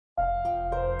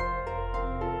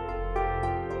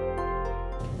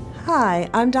Hi,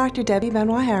 I'm Dr. Debbie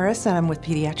Benoit-Harris and I'm with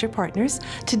Pediatric Partners.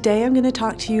 Today I'm going to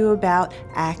talk to you about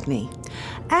acne.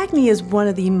 Acne is one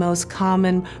of the most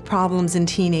common problems in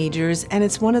teenagers, and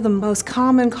it's one of the most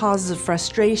common causes of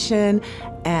frustration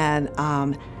and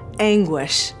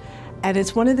anguish. And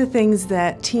it's one of the things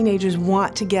that teenagers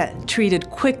want to get treated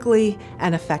quickly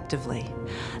and effectively.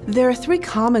 There are three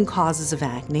common causes of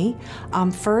acne.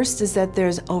 First is that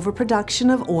there's overproduction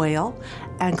of oil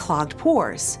and clogged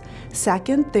pores.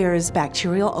 Second, there's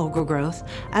bacterial overgrowth.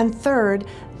 And third,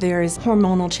 there's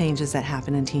hormonal changes that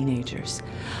happen in teenagers.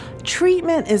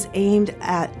 Treatment is aimed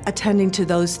at attending to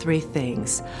those three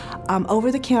things.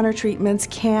 Over-the-counter treatments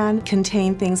can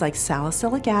contain things like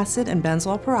salicylic acid and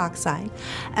benzoyl peroxide,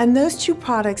 and those two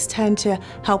products tend to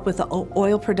help with the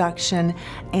oil production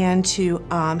and to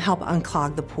help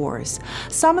unclog the pores.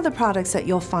 Some of the products that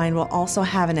you'll find will also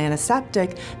have an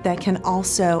antiseptic that can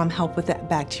also help with that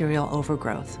bacterial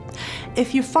overgrowth.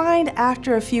 If you find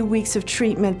after a few weeks of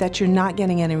treatment that you're not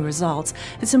getting any results,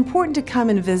 it's important to come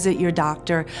and visit your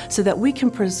doctor so that we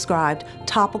can prescribe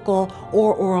topical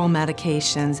or oral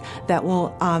medications that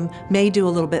will may do a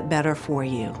little bit better for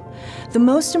you. The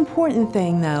most important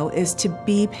thing, though, is to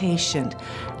be patient.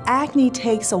 Acne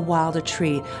takes a while to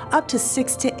treat, up to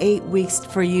 6 to 8 weeks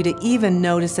for you to even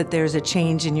notice that there's a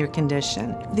change in your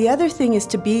condition. The other thing is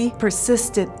to be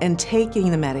persistent in taking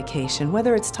the medication,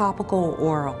 whether it's topical or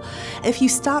oral. If you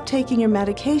stop taking your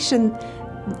medication,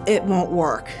 it won't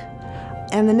work.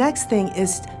 And the next thing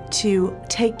is to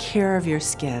take care of your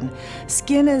skin.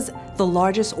 Skin is the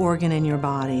largest organ in your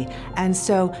body, and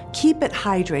so keep it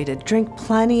hydrated. Drink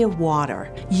plenty of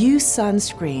water. Use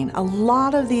sunscreen. A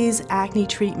lot of these acne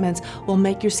treatments will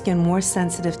make your skin more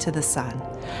sensitive to the sun.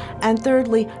 And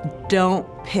thirdly, don't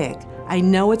pick. I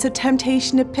know it's a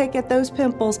temptation to pick at those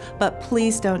pimples, but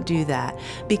please don't do that,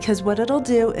 because what it'll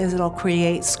do is it'll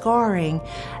create scarring,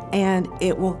 and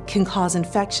it can cause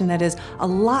infection that is a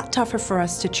lot tougher for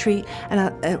us to treat,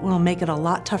 and it will make it a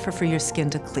lot tougher for your skin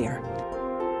to clear.